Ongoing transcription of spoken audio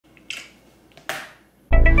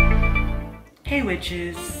Hey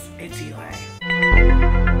witches, it's Eli.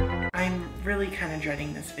 I'm really kind of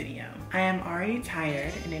dreading this video. I am already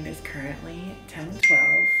tired and it is currently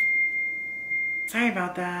 10:12. Sorry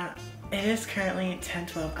about that. It is currently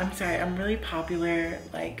 10:12. I'm sorry, I'm really popular,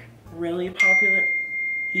 like really popular.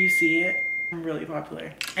 You see it? I'm really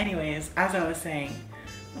popular. Anyways, as I was saying,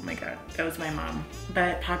 oh my god, that was my mom.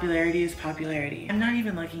 But popularity is popularity. I'm not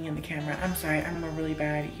even looking in the camera. I'm sorry, I'm a really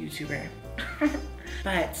bad YouTuber.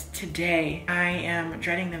 But today I am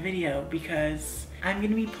dreading the video because I'm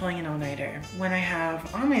gonna be pulling an all-nighter when I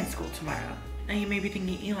have online school tomorrow. Now you may be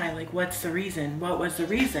thinking, Eli, like what's the reason? What was the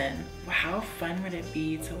reason? Well, how fun would it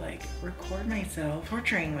be to like record myself,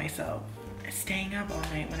 torturing myself, staying up all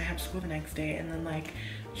night when I have school the next day, and then like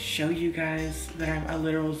show you guys that I'm a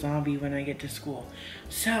literal zombie when I get to school.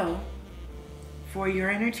 So for your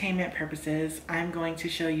entertainment purposes, I'm going to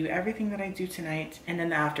show you everything that I do tonight and then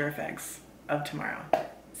the after effects of tomorrow.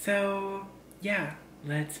 So yeah,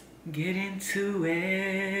 let's get into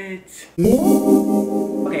it.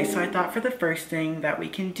 Okay, so I thought for the first thing that we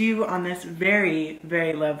can do on this very,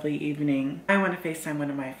 very lovely evening, I want to FaceTime one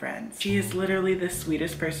of my friends. She is literally the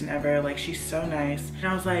sweetest person ever. Like, she's so nice. And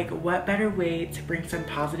I was like, what better way to bring some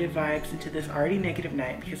positive vibes into this already negative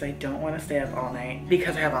night, because I don't want to stay up all night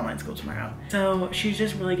because I have online school tomorrow. So she's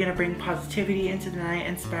just really gonna bring positivity into the night,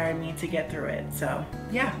 inspire me to get through it. So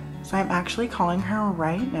yeah. So I'm actually calling her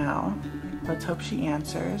right now. Let's hope she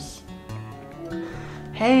answers.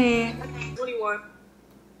 Hey. What do you want?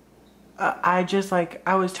 I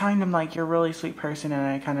was telling them like you're a really sweet person and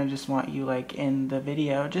I kind of just want you like in the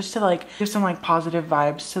video just to like give some like positive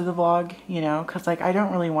vibes to the vlog, you know, because like I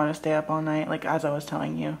don't really want to stay up all night, like as I was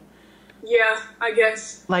telling you. Yeah, I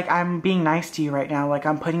guess. Like I'm being nice to you right now, like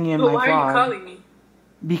I'm putting you in But my vlog. why are you calling me?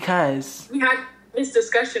 Because we had this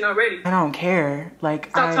discussion already. I don't care. Like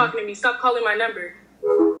Stop talking to me. Stop calling my number.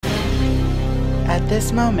 At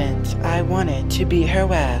this moment, I wanted to beat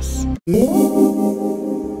her ass.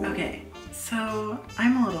 Okay, so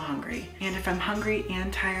I'm a little hungry. And if I'm hungry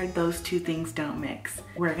and tired, those two things don't mix.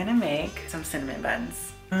 We're gonna make some cinnamon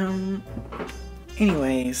buns.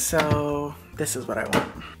 Anyway, so this is what I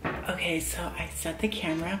want. Okay, so I set the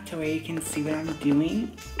camera up to where you can see what I'm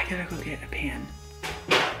doing. I gotta go get a pan.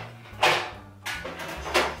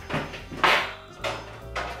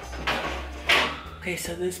 Okay,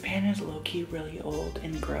 so this pan is low-key really old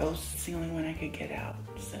and gross. It's the only one I could get out,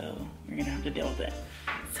 so we're gonna have to deal with it.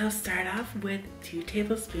 So start off with 2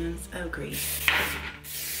 tablespoons of grease.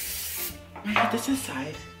 I'm gonna put this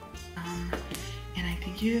aside. And I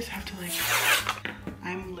think you just have to like,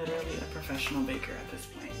 I'm literally a professional baker at this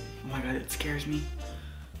point. Oh my god, it scares me.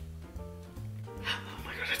 Oh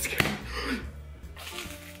my god, it scares me.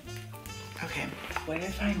 Okay, what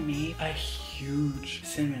if I made a huge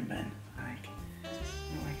cinnamon bun?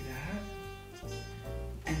 Like that,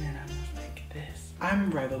 and then I'm just like this.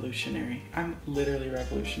 I'm revolutionary. I'm literally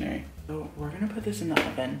revolutionary. So we're gonna put this in the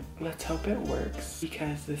oven. Let's hope it works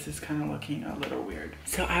because this is kind of looking a little weird.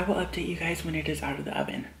 So I will update you guys when it is out of the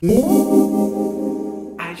oven.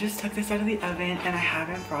 I just took this out of the oven and I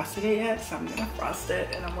haven't frosted it yet, so I'm gonna frost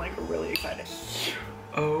it and I'm like really excited.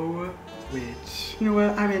 Oh, witch. You know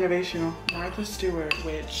what? I'm innovational. Martha Stewart,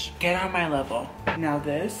 witch. Get on my level. Now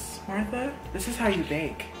this, Martha, this is how you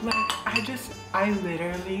bake. Like, I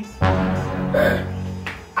literally,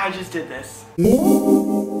 I just did this.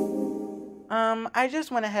 I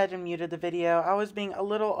just went ahead and muted the video. I was being a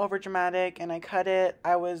little over dramatic and I cut it.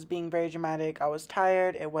 I was being very dramatic. I was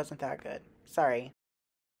tired. It wasn't that good. Sorry.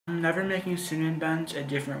 I'm never making cinnamon buns a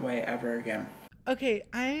different way ever again. Okay,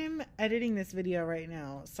 I'm editing this video right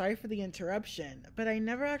now. Sorry for the interruption, but I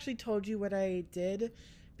never actually told you what I did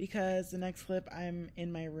because the next clip I'm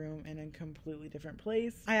in my room in a completely different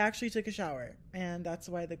place. I actually took a shower and that's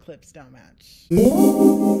why the clips don't match.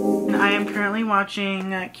 I am currently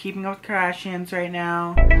watching Keeping Up with Kardashians right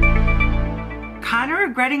now. Kind of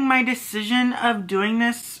regretting my decision of doing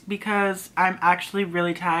this because I'm actually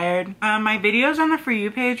really tired. My video's on the For You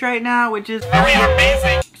page right now, which is really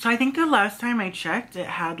amazing. So I think the last time I checked, it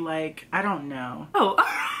had like, I don't know. Oh,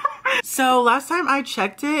 so last time I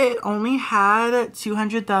checked it only had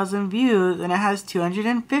 200,000 views and it has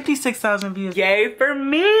 256,000 views. Yay for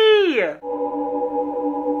me!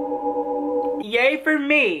 Yay for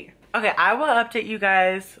me! Okay, I will update you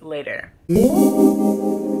guys later.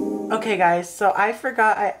 Okay guys, so I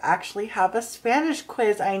forgot I actually have a Spanish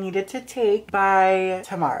quiz I needed to take by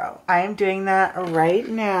tomorrow. I am doing that right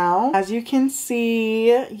now. As you can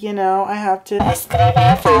see, you know, I have to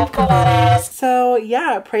escribir 5 colores. So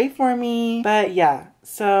yeah, pray for me. But yeah,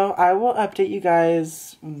 so I will update you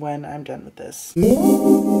guys when I'm done with this.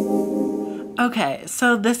 Okay,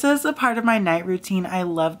 so this is a part of my night routine I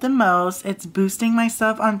love the most. It's boosting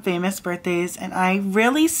myself on famous birthdays, and I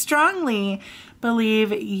really strongly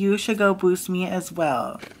believe you should go boost me as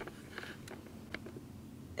well.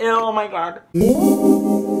 Oh my god.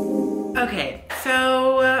 Okay,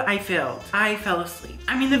 so I failed. I fell asleep.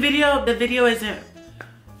 I mean, the video isn't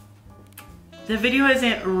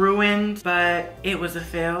ruined, but it was a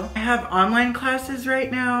fail. I have online classes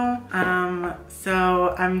right now,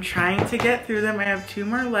 so I'm trying to get through them. I have 2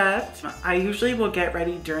 more left. I usually will get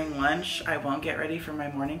ready during lunch. I won't get ready for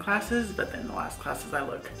my morning classes, but then the last classes I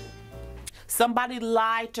look. Somebody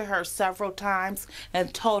lied to her several times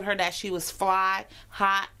and told her that she was fly,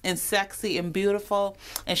 hot, and sexy and beautiful,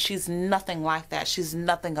 and she's nothing like that. She's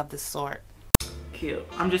nothing of the sort. Cute.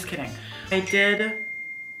 I'm just kidding.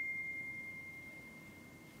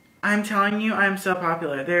 I'm telling you, I'm so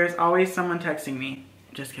popular. There's always someone texting me.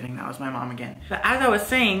 Just kidding, that was my mom again. But as I was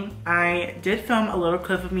saying, I did film a little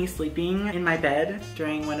clip of me sleeping in my bed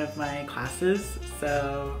during one of my classes,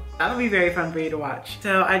 so that'll be very fun for you to watch.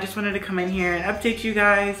 So I just wanted to come in here and update you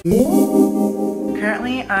guys.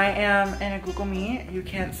 Currently, I am in a Google Meet. You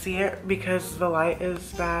can't see it because the light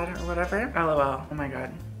is bad or whatever. LOL, oh my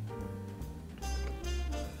god.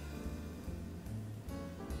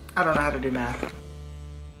 I don't know how to do math.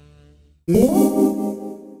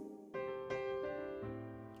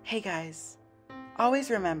 Hey guys, always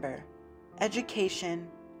remember, education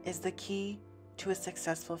is the key to a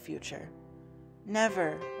successful future.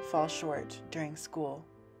 Never fall short during school.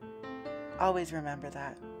 Always remember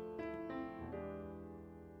that.